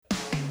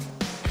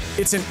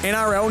It's an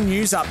NRL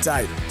news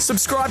update.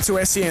 Subscribe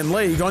to SEN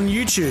League on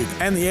YouTube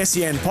and the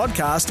SEN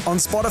podcast on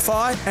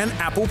Spotify and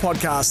Apple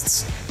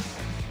Podcasts.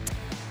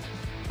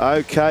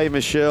 Okay,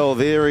 Michelle,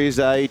 there is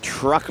a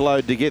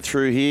truckload to get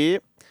through here.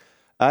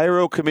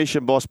 ARL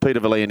Commission boss Peter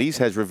V'landys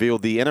has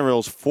revealed the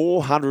NRL's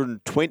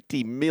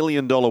 $420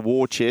 million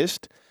war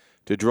chest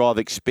to drive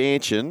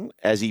expansion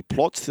as he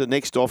plots the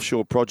next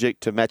offshore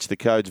project to match the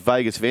Code's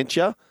Vegas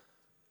venture,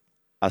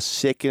 a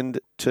second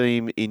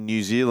team in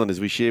New Zealand,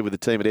 as we share with the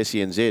team at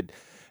SENZ.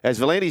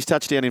 As V'landys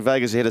touched down in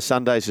Vegas ahead of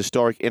Sunday's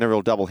historic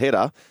NRL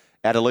doubleheader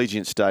at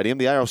Allegiant Stadium,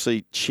 the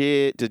ARLC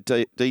chair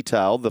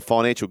detailed the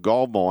financial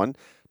goldmine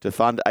to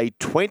fund a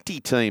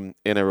 20-team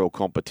NRL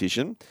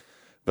competition.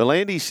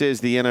 V'landys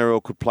says the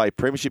NRL could play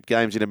premiership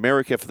games in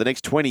America for the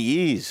next 20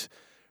 years.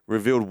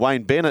 Revealed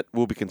Wayne Bennett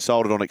will be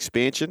consulted on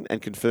expansion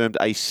and confirmed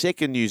a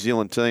second New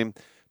Zealand team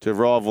to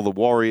rival the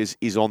Warriors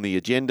is on the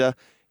agenda.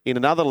 In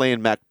another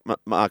landmark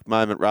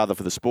moment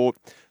for the sport,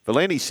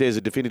 V'landys says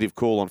a definitive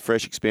call on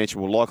fresh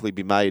expansion will likely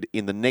be made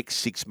in the next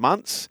 6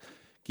 months,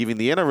 giving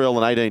the NRL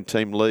an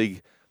 18-team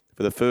league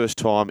for the first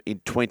time in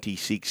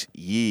 26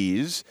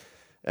 years.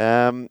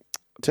 I'll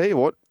tell you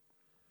what,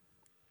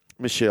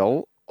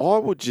 Michelle, I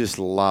would just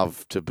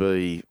love to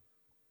be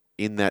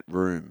in that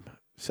room.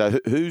 So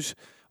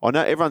I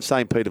know everyone's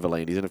saying Peter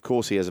V'landys, and of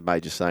course he has a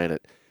major say in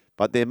it,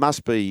 but there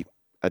must be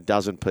a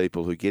dozen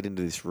people who get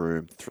into this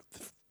room,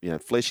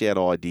 flesh out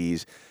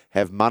ideas,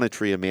 have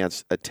monetary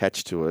amounts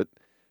attached to it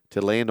to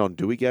land on,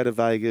 do we go to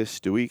Vegas?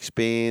 Do we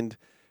expand?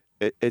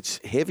 It's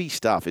heavy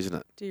stuff, isn't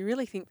it? Do you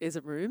really think there's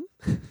a room?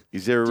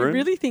 Is there a Do room?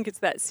 you really think it's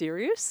that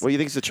serious? Well, you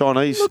think it's the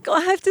Chinese? Look, I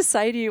have to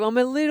say to you, I'm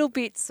a little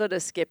bit sort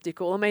of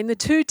sceptical. I mean,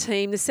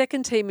 the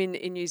second team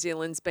in New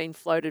Zealand's been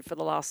floated for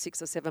the last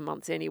 6 or 7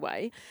 months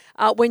anyway.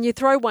 When you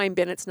throw Wayne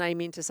Bennett's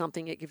name into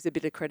something, it gives a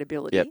bit of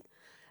credibility. Yep.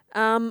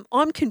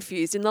 I'm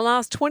confused. In the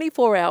last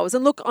 24 hours,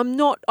 and look, I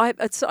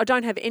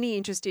don't have any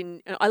interest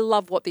in, I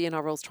love what the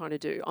NRL's trying to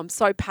do. I'm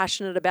so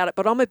passionate about it,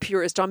 but I'm a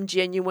purist, I'm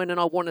genuine, and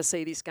I want to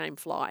see this game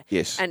fly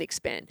and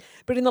expand.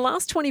 But in the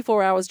last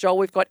 24 hours, Joel,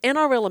 we've got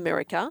NRL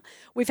America.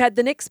 We've had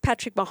the next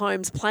Patrick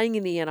Mahomes playing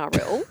in the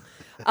NRL.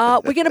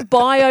 We're going to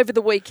buy over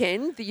the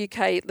weekend the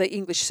UK, the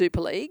English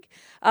Super League.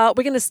 We're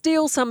going to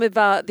steal some of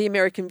the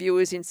American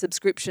viewers in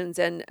subscriptions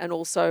and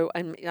also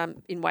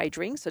in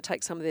wagering, so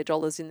take some of their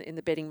dollars in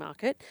the betting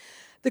market.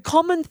 The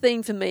common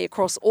theme for me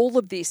across all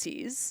of this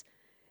is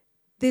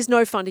there's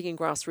no funding in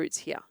grassroots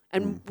here.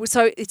 And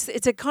so it's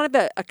a kind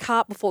of a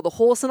cart before the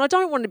horse. And I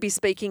don't want to be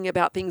speaking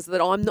about things that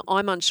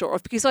I'm unsure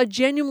of, because I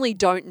genuinely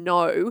don't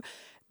know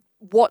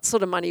what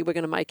sort of money we're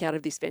going to make out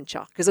of this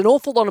venture, because an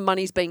awful lot of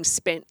money is being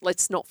spent.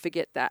 Let's not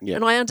forget that. Yep.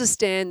 And I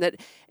understand that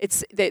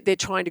they're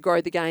trying to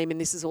grow the game,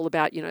 and this is all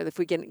about, if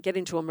we get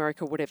into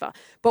America, whatever.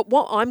 But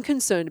what I'm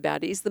concerned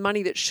about is the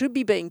money that should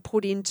be being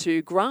put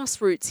into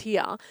grassroots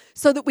here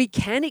so that we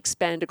can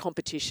expand a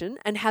competition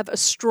and have a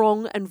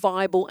strong and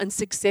viable and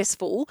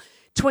successful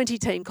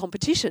 20-team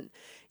competition.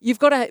 You've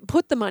got to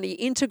put the money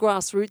into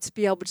grassroots to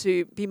be able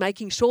to be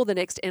making sure the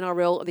next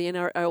NRL, the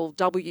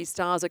NRLW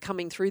stars are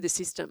coming through the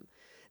system.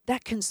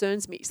 That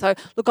concerns me. So,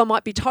 look, I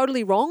might be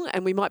totally wrong,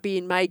 and we might be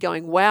in May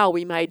going, wow,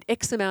 we made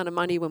X amount of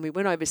money when we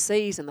went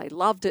overseas and they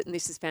loved it and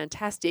this is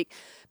fantastic.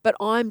 But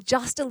I'm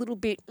just a little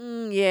bit,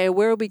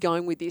 where are we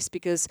going with this?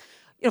 Because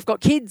I've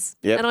got kids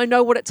and I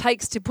know what it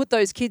takes to put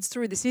those kids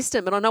through the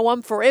system. And I know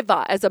I'm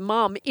forever, as a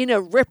mum, in a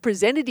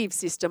representative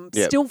system,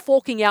 still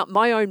forking out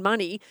my own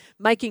money,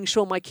 making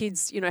sure my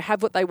kids,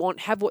 have what they want,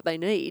 have what they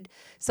need.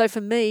 So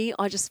for me,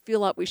 I just feel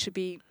like we should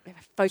be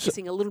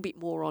focusing a little bit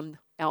more on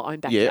our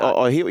own backyard. Yeah,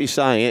 I hear what you're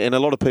saying, and a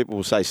lot of people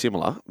will say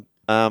similar.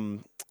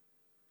 Grassroots,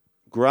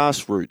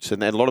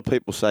 and a lot of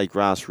people say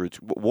grassroots.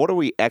 What are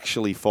we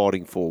actually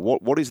fighting for?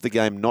 What is the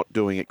game not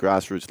doing at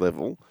grassroots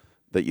level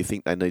that you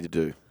think they need to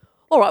do?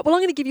 All right, well,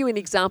 I'm going to give you an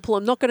example.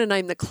 I'm not going to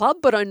name the club,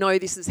 but I know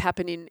this has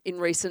happened in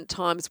recent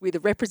times with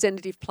a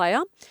representative player.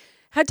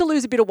 Had to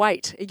lose a bit of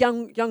weight. A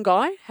young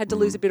guy had to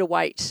lose a bit of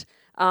weight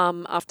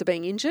after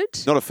being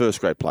injured. Not a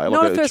first-grade player.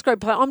 Not a first-grade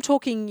player. I'm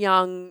talking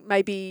young,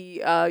 maybe,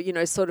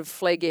 sort of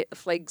flag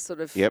sort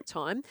of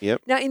time.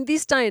 Yep. Now, in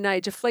this day and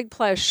age, a flag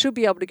player should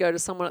be able to go to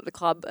someone at the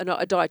club,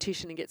 a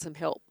dietitian, and get some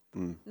help.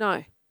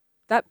 No.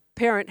 That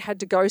parent had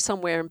to go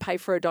somewhere and pay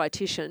for a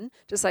dietitian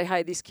to say,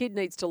 hey, this kid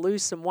needs to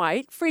lose some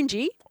weight.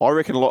 Fringy. I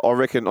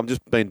reckon, I'm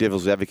just being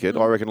devil's advocate,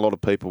 I reckon a lot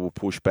of people will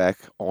push back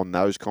on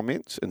those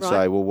comments and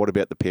say, well, what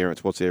about the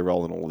parents? What's their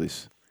role in all of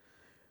this?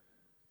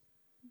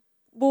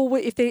 Well,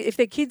 if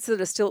they're kids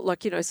that are still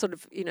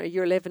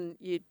year 11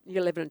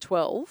 and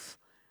 12,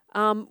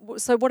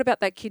 so what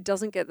about that kid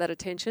doesn't get that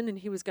attention and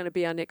he was going to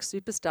be our next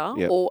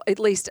superstar or at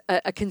least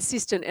a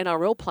consistent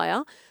NRL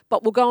player,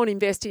 but we'll go and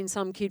invest in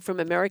some kid from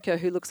America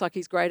who looks like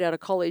he's great out of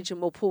college and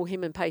we'll pull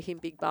him and pay him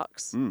big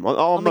bucks. I'm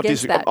not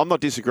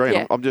disagreeing.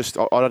 Yeah. I'm just,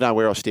 I don't know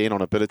where I stand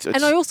on it, but it's...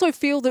 And I also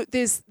feel that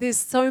there's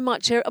so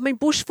much...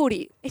 bush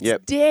footy,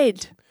 it's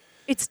dead.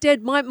 It's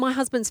dead. My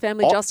husband's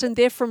family, Justin,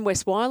 they're from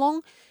West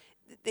Wyalong.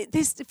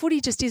 This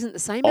footy just isn't the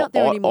same out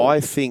there anymore.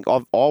 I think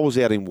I was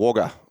out in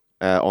Wagga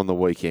on the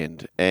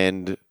weekend,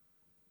 and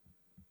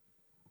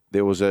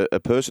there was a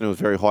person who was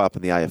very high up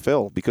in the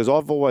AFL, because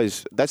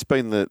that's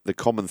been the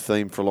common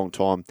theme for a long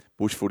time.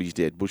 Bush footy's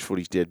dead, bush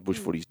footy's dead, bush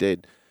footy's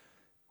dead.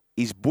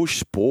 Is bush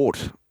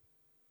sport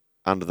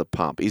under the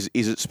pump? Is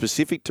it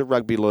specific to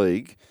rugby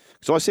league?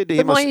 So I said to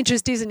him, but my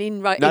interest isn't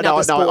in other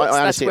sports. I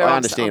That's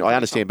understand. where I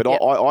understand. But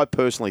yep. I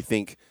personally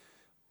think,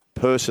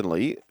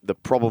 the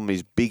problem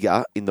is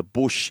bigger in the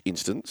bush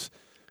instance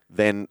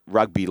than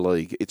rugby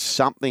league. It's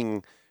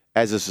something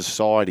as a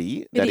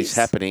society that is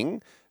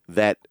happening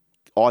that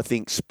I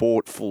think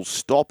sport full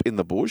stop in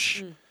the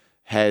bush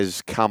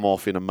has come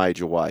off in a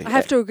major way. I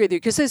have to agree with you,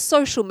 because there's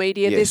social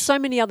media. Yes. There's so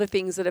many other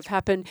things that have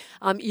happened.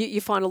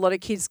 You find a lot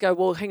of kids go,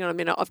 well, hang on a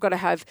minute, I've got to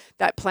have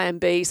that plan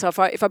B. So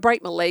if I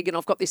break my leg and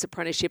I've got this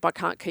apprenticeship, I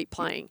can't keep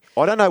playing.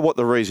 I don't know what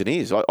the reason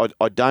is.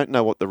 I don't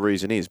know what the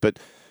reason is, but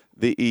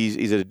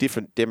is it a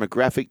different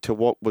demographic to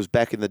what was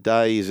back in the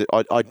day? Is it?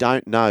 I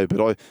don't know,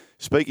 but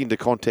speaking to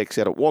contacts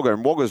out at Wagga,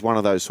 and Wagga's one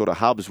of those sort of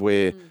hubs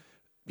where,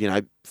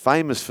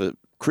 famous for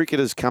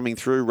cricketers coming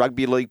through,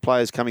 rugby league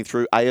players coming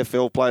through,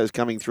 AFL players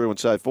coming through, and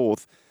so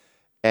forth.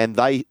 And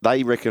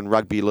they reckon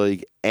rugby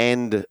league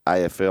and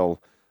AFL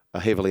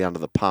are heavily under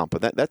the pump,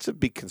 and that's a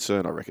big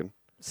concern, I reckon.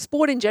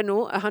 Sport in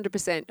general,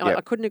 100%. Yep. I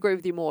couldn't agree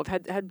with you more.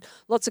 I've had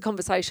lots of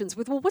conversations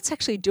with, well, what's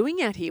actually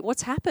doing out here?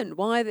 What's happened?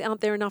 Why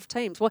aren't there enough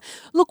teams? Well,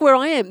 look where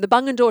I am, the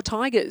Bungendore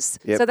Tigers.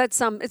 Yep. So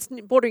that's it's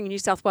bordering New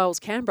South Wales,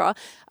 Canberra.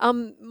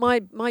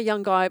 My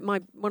young guy,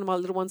 one of my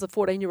little ones, a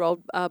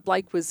 14-year-old,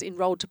 Blake, was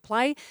enrolled to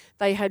play.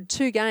 They had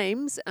 2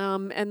 games,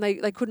 and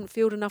they couldn't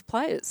field enough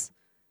players,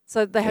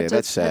 so they had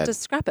to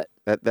scrap it.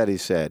 That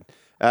is sad,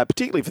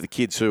 particularly for the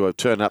kids who are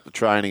turning up to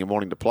training and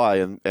wanting to play,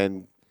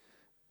 and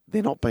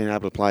they're not being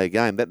able to play a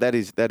game. That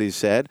is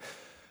sad.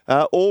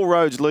 All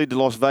roads lead to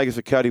Las Vegas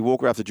for Cody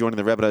Walker after joining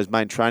the Rabbitohs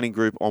main training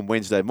group on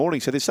Wednesday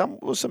morning. So there's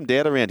some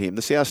doubt around him.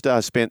 The South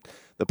Stars spent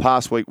the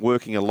past week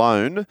working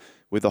alone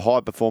with the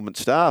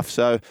high-performance staff.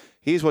 So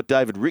here's what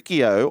David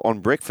Riccio on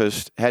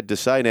Breakfast had to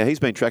say. Now, he's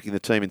been tracking the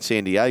team in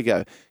San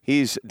Diego.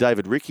 Here's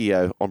David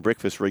Riccio on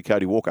Breakfast re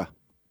Cody Walker.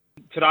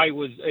 Today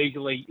was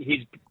easily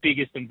his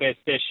biggest and best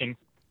session.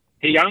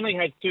 He only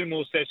had 2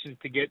 more sessions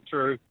to get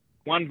through,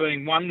 one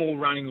being one more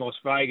run in Las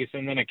Vegas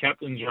and then a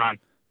captain's run.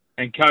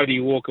 And Cody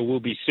Walker will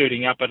be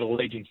suiting up at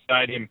Allegiant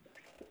Stadium.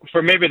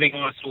 From everything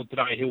I saw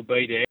today, he'll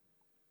be there.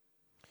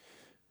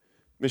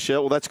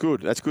 Michelle, well, that's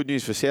good. That's good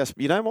news for South.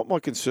 You know what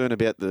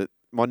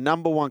my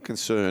number one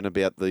concern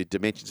about the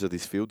dimensions of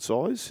this field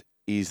size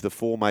is the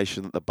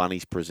formation that the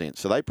Bunnies present.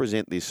 So they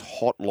present this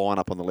hot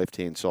lineup on the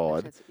left-hand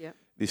side. Yep.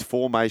 This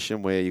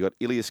formation where you've got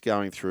Ilias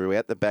going through.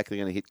 Out the back, they're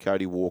going to hit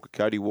Cody Walker.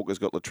 Cody Walker's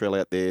got Latrell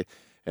out there.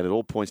 And it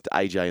all points to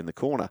AJ in the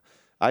corner.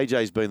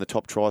 AJ's been the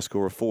top try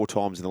scorer 4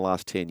 times in the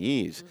last 10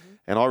 years. Mm-hmm.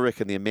 And I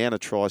reckon the amount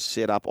of tries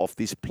set up off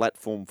this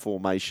platform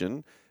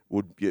formation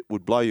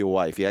would blow you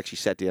away if you actually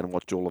sat down and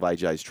watched all of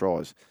AJ's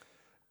tries.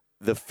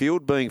 The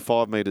field being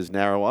 5 metres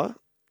narrower,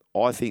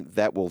 I think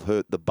that will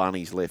hurt the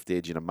Bunnies' left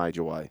edge in a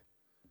major way.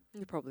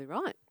 You're probably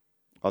right.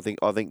 I think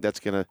that's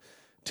going to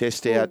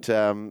test out...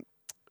 and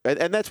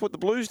that's what the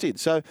Blues did.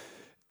 So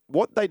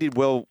what they did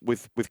well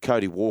with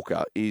Cody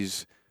Walker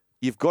is...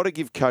 You've got to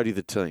give Cody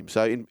the team.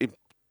 So in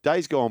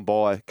days gone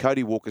by,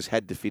 Cody Walker's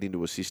had to fit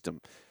into a system.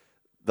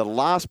 The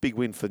last big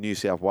win for New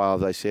South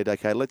Wales, they said,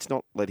 okay, let's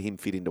not let him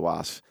fit into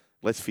us.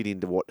 Let's fit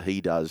into what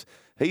he does.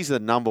 He's the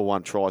number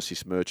 1 try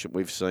assist merchant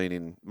we've seen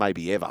in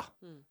maybe ever.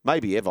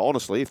 Maybe ever,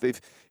 honestly.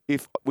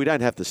 If we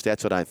don't have the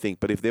stats, I don't think,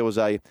 but if there was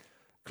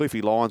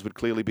Cliffy Lyons would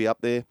clearly be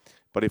up there.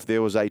 But if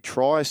there was a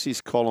try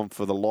assist column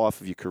for the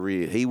life of your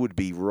career, he would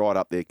be right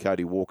up there,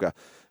 Cody Walker.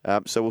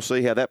 So we'll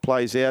see how that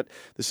plays out.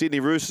 The Sydney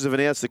Roosters have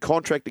announced the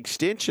contract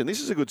extension. This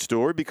is a good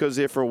story because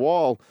there for a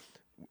while,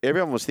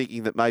 everyone was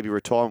thinking that maybe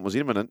retirement was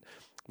imminent.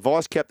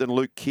 Vice-Captain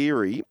Luke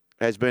Keary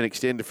has been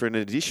extended for an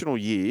additional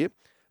year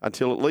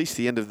until at least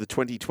the end of the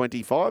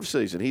 2025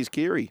 season. Here's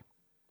Keary.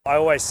 I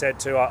always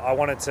said I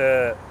wanted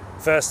to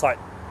first,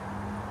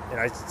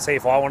 see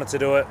if I wanted to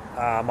do it.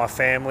 My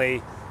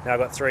family, I've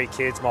got 3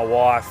 kids, my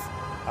wife,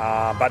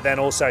 but then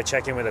also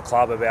check in with the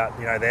club about,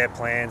 their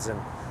plans and,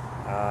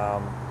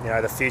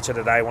 the future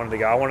that they wanted to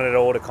go. I wanted it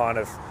all to kind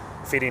of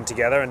fit in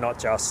together and not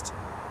just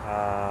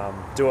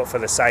do it for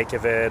the sake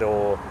of it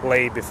or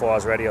leave before I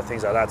was ready or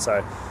things like that. So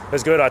it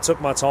was good. I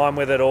took my time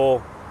with it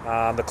all.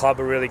 The club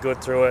were really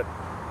good through it.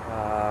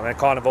 And it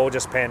kind of all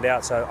just panned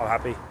out, so I'm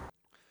happy.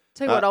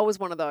 Tell you what, I was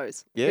one of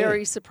those. Yeah.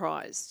 Very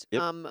surprised.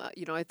 Yep.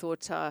 I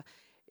thought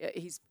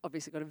he's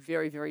obviously got a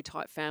very, very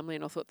tight family,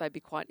 and I thought they'd be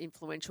quite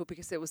influential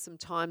because there was some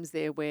times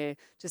there where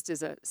just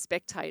as a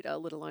spectator,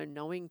 let alone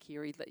knowing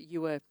Keary, that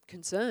you were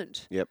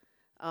concerned. Yep.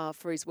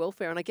 For his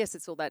welfare. And I guess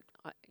it's all that,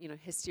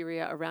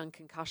 hysteria around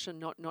concussion,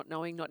 not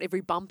knowing, not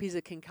every bump is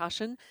a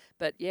concussion.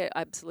 But yeah,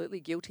 absolutely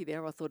guilty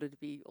there. I thought it'd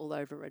be all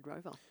over Red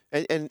Rover.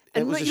 And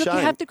it was a look, shame.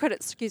 you have to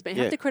credit,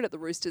 have to credit the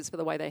Roosters for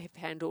the way they have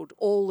handled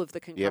all of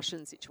the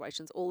concussion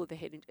situations, all of the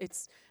head.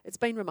 It's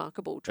been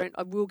remarkable.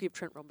 I will give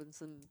Trent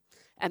Robinson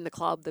and the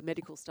club, the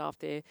medical staff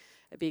there,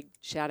 a big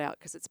shout out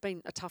because it's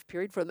been a tough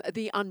period for them.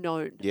 The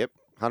unknown. Yep.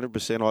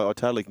 100%. I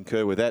totally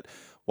concur with that.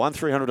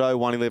 1300 01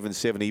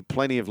 1170.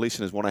 Plenty of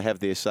listeners want to have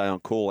their say on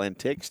call and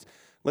text.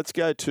 Let's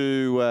go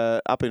to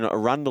up in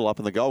Arundel, up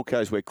in the Gold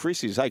Coast, where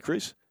Chris is. Hey,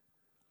 Chris.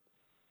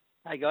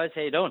 Hey guys,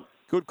 how you doing?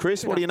 Good,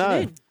 Chris. Good What do you know?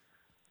 afternoon.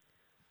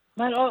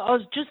 Mate, I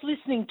was just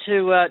listening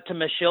to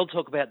Michelle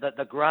talk about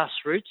the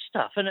grassroots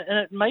stuff, and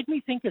it made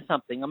me think of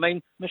something. I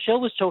mean, Michelle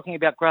was talking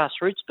about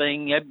grassroots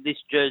being this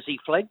Jersey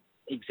flag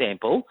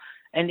example,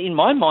 and in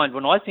my mind,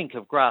 when I think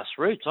of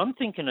grassroots, I'm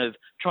thinking of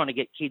trying to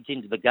get kids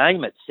into the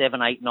game at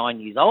 7, 8, 9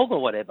 years old or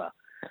whatever.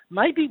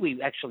 Maybe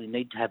we actually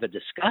need to have a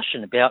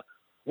discussion about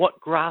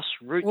what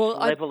grassroots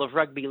level of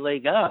rugby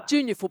league are.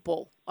 Junior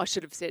football, I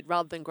should have said,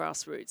 rather than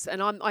grassroots.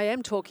 And I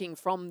am talking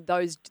from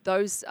those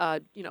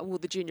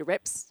the junior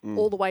reps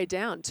all the way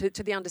down to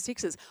the under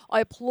sixes. I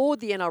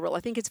applaud the NRL.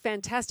 I think it's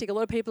fantastic. A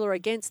lot of people are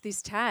against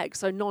this tag,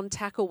 so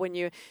non-tackle when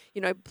you're,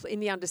 in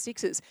the under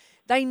sixes.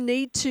 They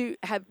need to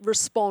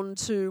respond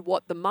to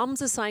what the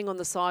mums are saying on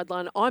the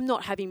sideline. I'm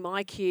not having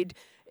my kid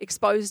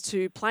exposed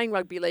to playing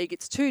rugby league.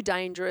 It's too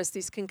dangerous,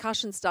 this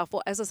concussion stuff,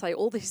 or as I say,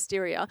 all the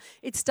hysteria.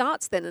 It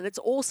starts then, and it's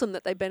awesome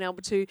that they've been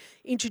able to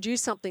introduce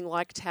something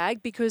like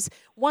tag, because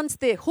once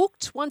they're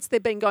hooked, once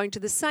they've been going to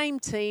the same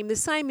team, the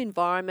same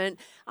environment,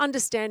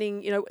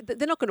 understanding,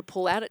 they're not going to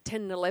pull out at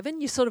 10 and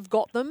 11. You've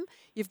got them,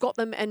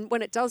 and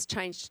when it does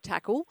change to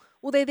tackle,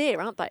 well, they're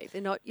there, aren't they?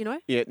 They're not,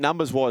 Yeah,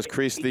 numbers-wise,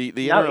 Chris, the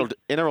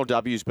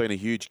NRLW has been a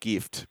huge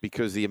gift,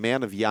 because the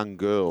amount of young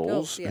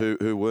girls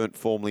who weren't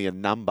formerly a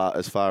number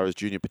as far as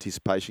junior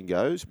participation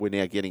goes, we're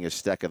now getting a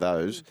stack of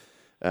those.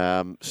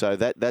 So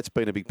that's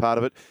been a big part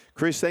of it.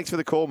 Chris, thanks for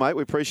the call, mate.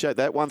 We appreciate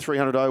that.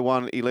 1300 01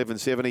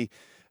 1170.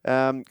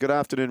 Good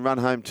afternoon, Run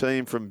Home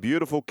team from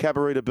beautiful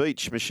Cabarita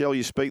Beach. Michelle,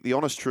 you speak the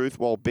honest truth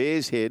while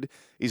Bears Head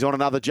is on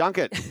another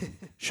junket.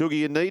 Sugar,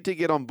 you need to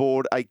get on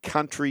board a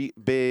country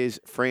Bears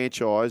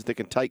franchise that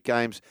can take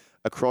games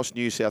across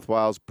New South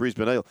Wales,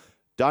 Brisbane Eel.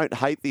 Don't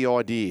hate the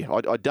idea.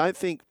 I don't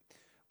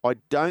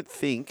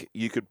think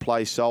you could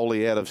play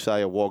solely out of,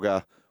 say, a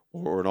Wagga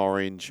or an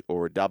Orange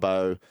or a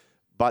Dubbo,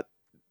 but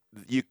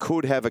you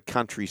could have a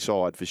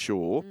countryside for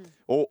sure,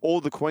 or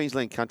the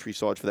Queensland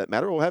countryside for that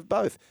matter, or have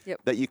both.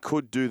 Yep. That you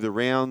could do the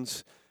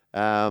rounds.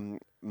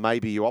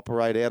 Maybe you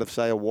operate out of,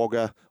 say, a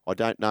Wagga. I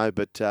don't know,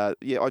 but I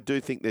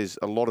do think there's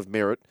a lot of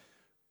merit.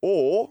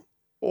 Or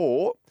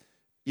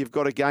you've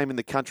got a game in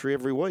the country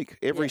every week,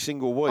 every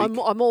single week.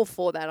 I'm all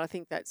for that. I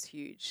think that's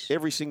huge.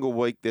 Every single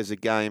week there's a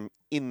game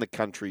in the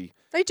country.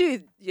 They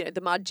do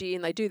the Mudgee,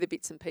 and they do the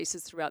bits and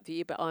pieces throughout the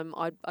year, but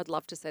I'd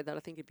love to say that. I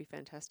think it'd be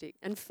fantastic.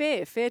 And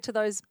fair to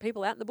those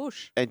people out in the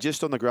bush. And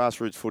just on the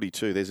grassroots footy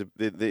too,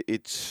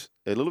 it's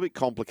a little bit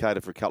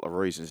complicated for a couple of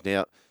reasons.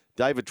 Now,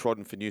 David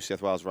Trodden for New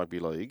South Wales Rugby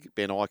League,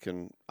 Ben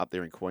Eichen up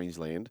there in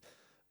Queensland,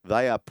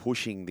 they are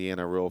pushing the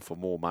NRL for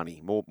more money,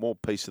 more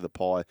piece of the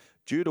pie,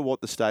 due to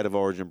what the state of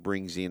origin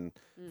brings in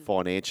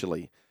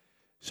financially.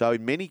 So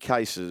in many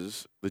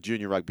cases, the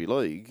Junior Rugby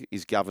League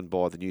is governed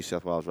by the New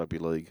South Wales Rugby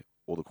League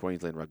or the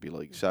Queensland Rugby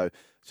League. So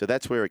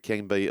that's where it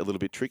can be a little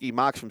bit tricky.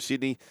 Mark's from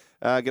Sydney.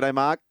 G'day,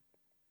 Mark.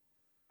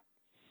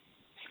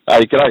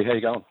 Hey, g'day. How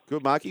you going?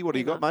 Good, Marky. What do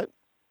you got, mate?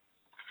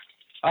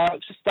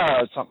 It's just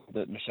something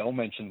that Michelle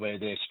mentioned, where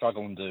they're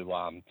struggling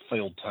to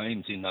field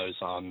teams in those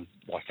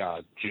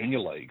junior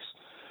leagues.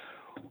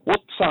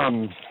 What's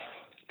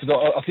because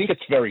I think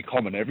it's very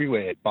common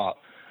everywhere, but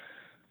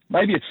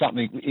maybe it's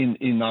something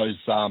in those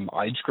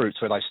age groups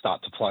where they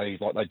start to play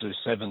like they do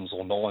sevens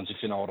or nines, if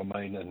you know what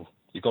I mean, and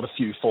you've got a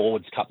few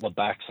forwards, couple of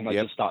backs, and they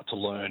just start to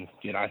learn,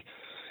 You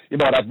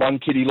might have one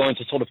kid, he learns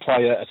to sort of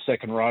play a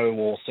second row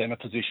or centre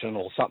position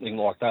or something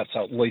like that,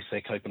 so at least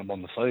they're keeping them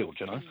on the field,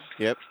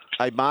 Yep.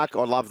 Hey, Mark,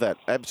 I love that.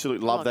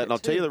 Absolutely love that. And I'll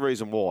tell you the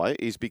reason why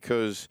is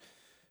because,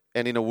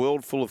 and in a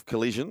world full of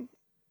collision,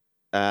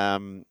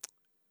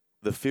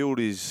 the field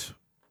is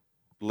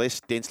less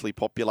densely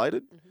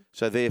populated.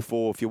 So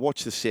therefore, if you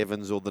watch the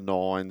sevens or the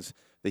nines,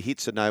 the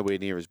hits are nowhere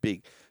near as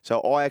big. So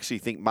I actually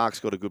think Mark's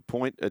got a good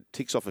point. It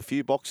ticks off a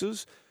few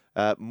boxes.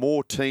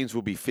 More teams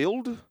will be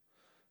filled.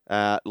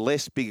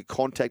 Less bigger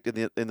contact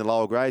in the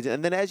lower grades.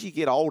 And then as you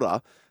get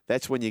older,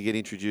 that's when you get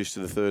introduced to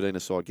the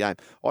 13-a-side game.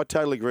 I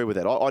totally agree with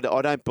that.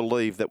 I don't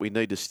believe that we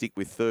need to stick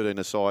with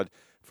 13-a-side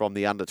from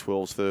the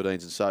under-12s, 13s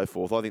and so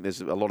forth. I think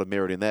there's a lot of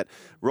merit in that.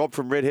 Rob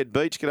from Redhead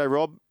Beach. G'day,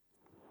 Rob.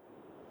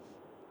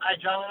 Hey,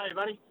 John. Hey,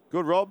 buddy.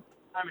 Good, Rob.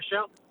 Hey,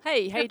 Michelle.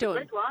 Hey, how you doing? A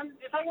quick one.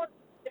 If they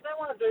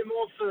want to do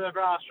more for the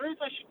grassroots,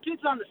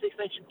 kids under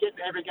 16 should get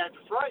every game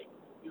for free,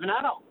 even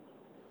adult.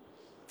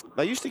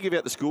 They used to give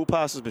out the school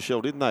passes,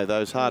 Michelle, didn't they?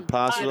 Those hard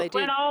passes. They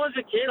did. When I was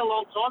a kid a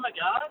long time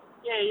ago,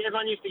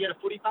 everyone used to get a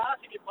footy pass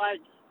if you played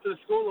for the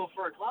school or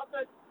for a club.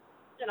 But,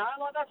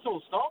 that's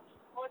all stopped.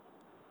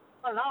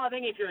 I don't know. I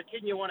think if you're a kid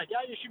and you want to go,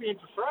 you should be in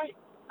for free.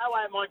 That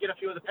way it might get a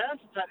few of the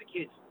parents to take the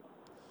kids.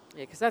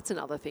 Yeah, because that's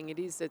another thing.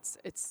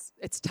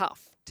 It's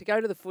tough to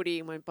go to the footy,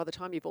 and by the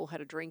time you've all had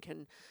a drink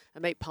and a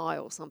meat pie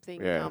or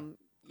something,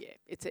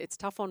 it's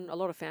tough on a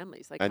lot of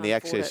families. They and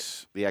can't afford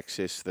it. the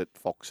access that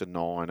Fox and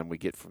Nine and we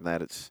get from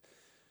that, it's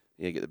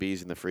You get the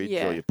beers in the fridge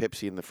Yeah. or your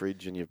Pepsi in the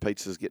fridge and your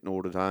pizza's getting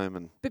ordered home.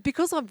 And But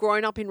because I've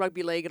grown up in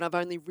rugby league and I've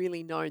only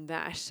really known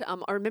that,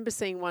 I remember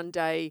seeing one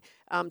day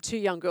two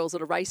young girls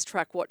at a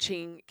racetrack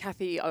watching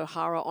Kathy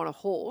O'Hara on a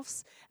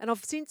horse, and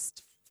I've since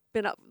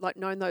been up,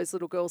 known those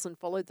little girls and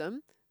followed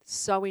them.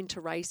 So into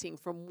racing,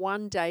 from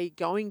one day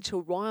going to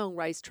a Wyong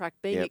racetrack,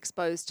 being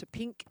exposed to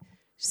pink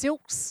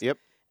silks. Yep.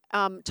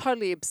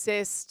 Totally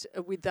obsessed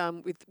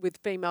with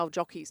female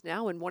jockeys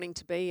now and wanting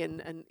to be,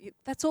 and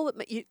that's all that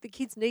the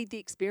kids need. The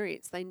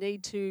experience, they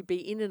need to be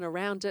in and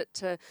around it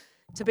to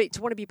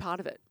want to be part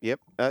of it. Yep.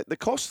 The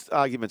cost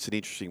argument's an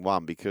interesting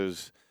one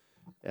because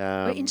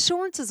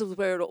Insurance is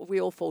where we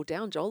all fall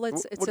down, Joel.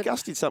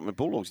 Gus did something with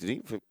Bulldogs, did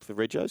he, for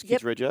Regos,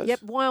 kids Regos?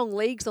 Yep, Wyong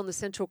leagues on the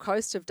Central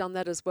Coast have done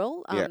that as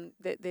well. Yeah.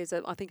 There's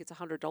I think it's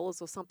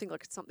 $100 or something,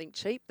 like it's something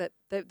cheap. That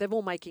they're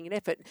all making an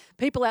effort.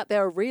 People out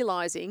there are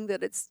realising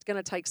that it's going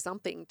to take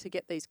something to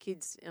get these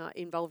kids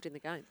involved in the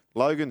game.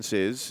 Logan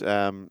says,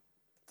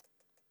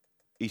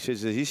 he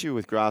says there's issue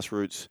with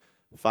grassroots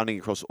funding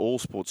across all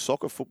sports.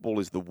 Soccer, football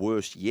is the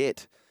worst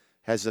yet.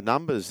 Has the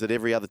numbers that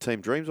every other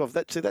team dreams of.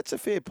 That's a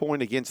fair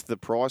point against the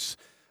price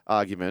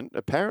argument.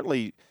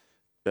 Apparently,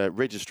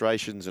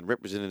 registrations and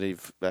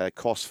representative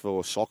costs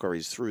for soccer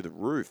is through the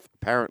roof.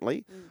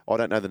 Apparently, I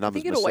don't know the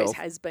numbers myself. I think it always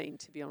has been,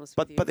 to be honest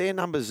with you. But their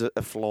numbers are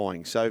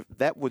flying, so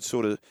that would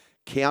sort of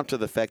counter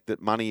the fact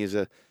that money is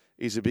a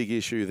big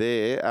issue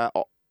there.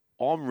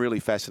 I'm really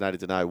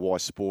fascinated to know why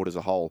sport as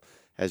a whole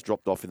has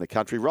dropped off in the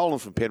country.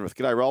 Roland from Penrith.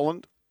 G'day,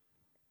 Roland.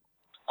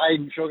 Hey,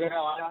 Sugar,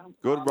 how are you?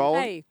 Good,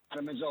 Roland. Hey.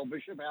 Mademoiselle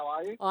Bishop, how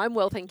are you? I'm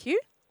well, thank you.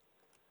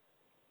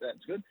 That's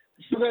good.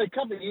 Sugar, a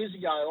couple of years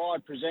ago, I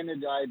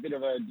presented a bit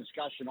of a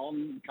discussion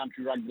on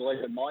country rugby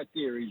league and my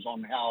theories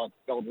on how I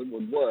felt it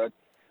would work.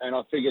 And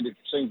I figured, if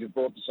since you've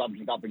brought the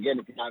subject up again,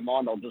 if you don't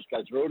mind, I'll just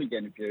go through it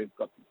again if you've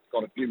got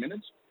a few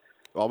minutes.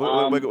 Well,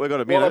 we've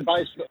got a minute.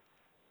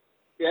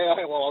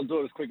 Well, I'll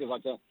do it as quick as I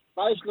can.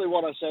 Basically,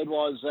 what I said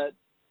was that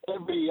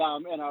every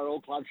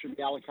NRL club should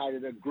be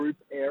allocated a group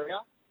area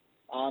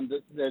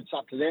that's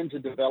up to them to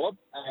develop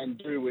and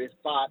do with.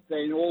 But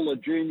then all the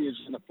juniors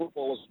and the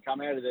footballers that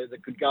come out of there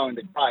that could go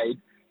into grade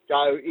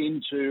go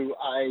into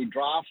a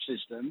draft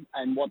system,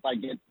 and what they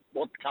get,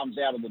 what comes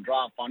out of the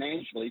draft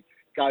financially,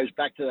 goes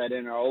back to that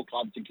NRL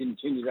club to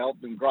continue to help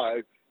them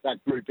grow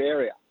that group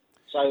area.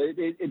 So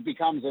it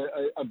becomes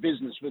a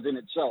business within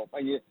itself.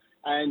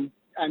 And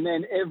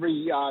then every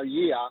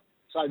year,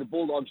 say the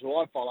Bulldogs, who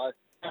I follow,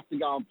 have to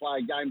go and play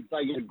a game. If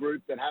they get a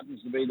group that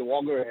happens to be the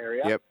Wagga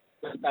area, yep.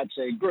 That's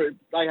their group.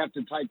 They have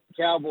to take the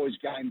Cowboys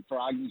game, for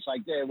argument's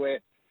sake, there, where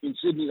in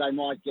Sydney they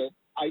might get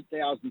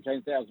 8,000,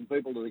 10,000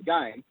 people to the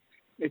game.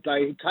 If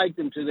they take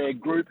them to their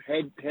group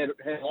head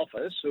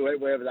office,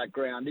 wherever that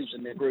ground is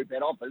in their group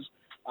head office,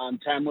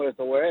 Tamworth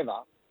or wherever,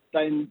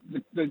 then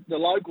the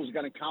locals are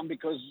going to come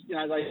because they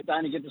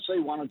only get to see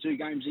 1 or 2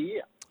 games a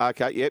year.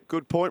 Okay, yep,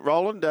 good point,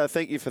 Roland.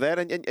 Thank you for that.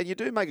 And you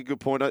do make a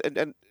good point.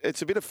 And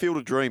it's a bit of field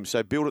of dreams,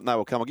 so build it and they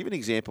will come. I'll give you an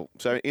example.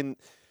 So in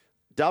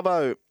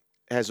Dubbo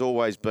has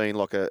always been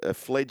like a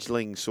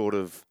fledgling sort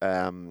of,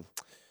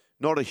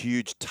 not a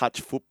huge touch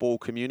football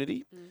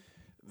community.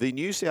 The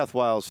New South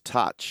Wales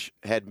Touch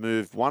had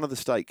moved one of the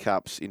state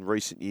cups in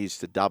recent years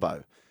to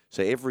Dubbo.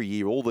 So every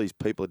year, all these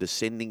people are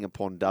descending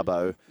upon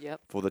Dubbo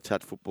for the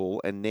touch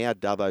football, and now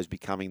Dubbo's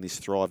becoming this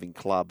thriving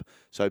club.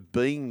 So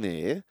being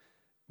there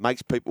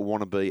makes people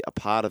want to be a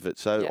part of it.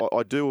 So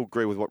I do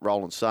agree with what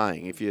Roland's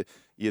saying. If you're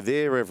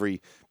there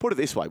put it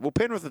this way, well,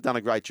 Penrith have done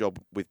a great job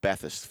with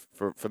Bathurst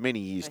for many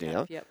years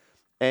now. Yep.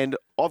 And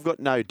I've got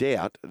no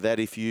doubt that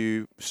if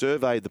you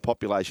surveyed the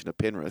population of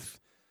Penrith,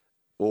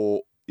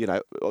 or,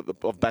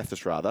 of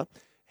Bathurst rather,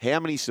 how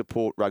many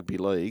support rugby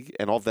league,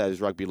 and of those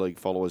rugby league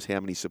followers, how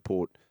many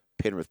support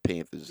Penrith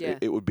Panthers? Yeah.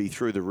 It would be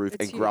through the roof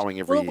and huge. growing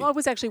every year. Well, I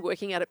was actually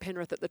working out at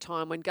Penrith at the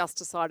time when Gus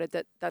decided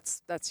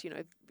that's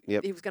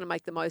Yep. he was going to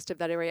make the most of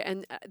that area.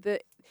 And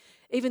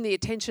even the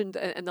attention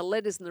and the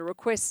letters and the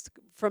requests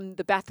from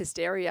the Bathurst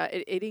area,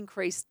 it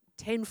increased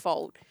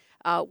tenfold.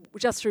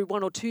 Just through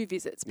 1 or 2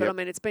 visits. But, Yep. I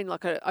mean, it's been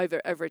like over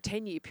a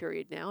 10-year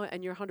period now,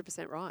 and you're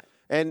 100% right.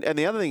 And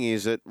the other thing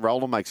is that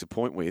Roland makes a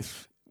point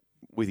with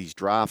his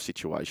draft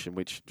situation,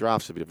 which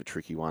draft's a bit of a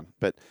tricky one.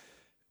 But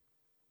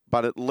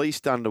at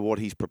least under what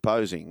he's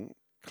proposing,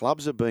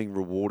 clubs are being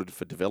rewarded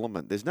for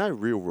development. There's no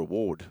real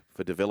reward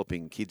for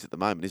developing kids at the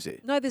moment, is there?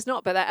 No, there's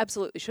not, but there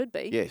absolutely should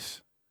be.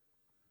 Yes.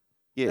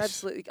 Yes.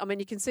 Absolutely. I mean,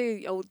 you can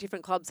see all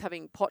different clubs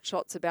having pot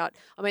shots about.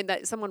 I mean,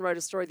 someone wrote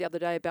a story the other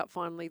day about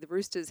finally the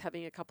Roosters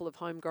having a couple of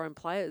homegrown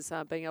players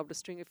being able to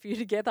string a few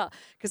together,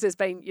 because there's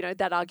been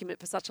that argument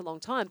for such a long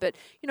time. But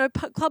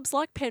clubs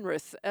like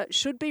Penrith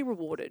should be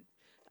rewarded.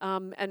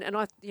 And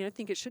I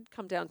think it should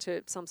come down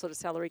to some sort of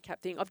salary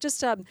cap thing. I've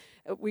just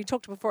we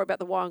talked before about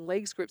the Wyong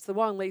Leagues groups. The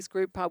Wyong Leagues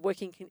group,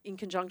 working in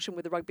conjunction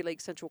with the Rugby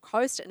League Central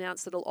Coast,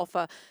 announced that it'll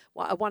offer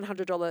a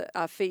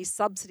 $100 fee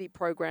subsidy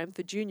program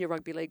for junior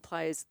rugby league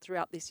players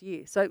throughout this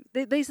year. So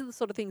these are the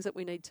sort of things that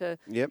we need to,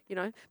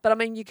 But I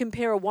mean, you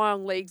compare a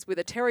Wyong Leagues with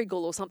a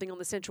Terrigal or something on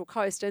the Central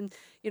Coast, and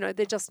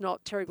they're just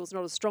not. Terrigal's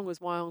not as strong as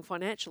Wyong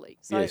financially.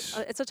 So Yes.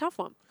 it's a tough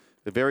one.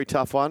 A very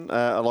tough one.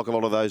 I like a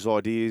lot of those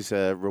ideas,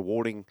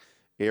 rewarding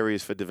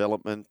areas for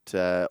development.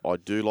 I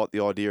do like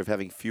the idea of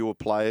having fewer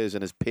players,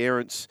 and as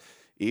parents,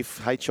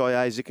 if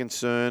HIAs are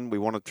concerned, we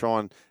want to try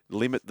and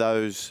limit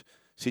those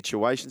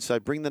situations. So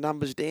bring the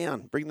numbers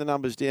down. Bring the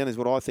numbers down is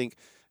what I think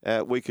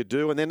we could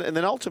do. And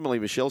then ultimately,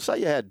 Michelle, say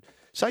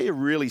you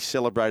really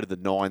celebrated the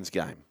Nines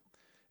game,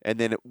 and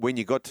then when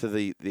you got to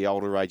the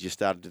older age, you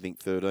started to think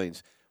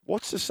 13s.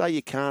 What's to say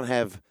you can't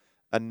have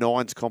a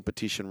Nines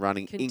competition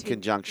running in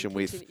conjunction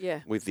with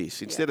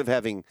this? Instead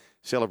of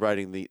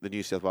celebrating the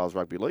New South Wales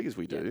Rugby League as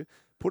we do,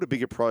 put a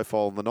bigger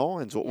profile on the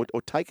Nines,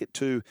 or take it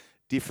to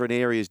different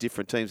areas,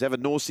 different teams. Have a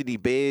North Sydney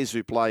Bears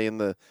who play in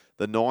the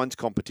Nines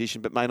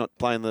competition but may not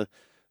play in the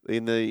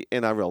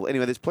NRL.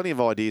 Anyway, there's plenty of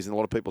ideas and a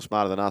lot of people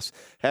smarter than us.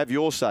 Have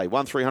your say.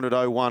 1300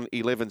 01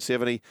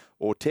 1170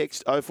 or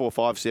text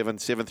 0457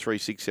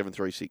 736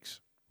 736.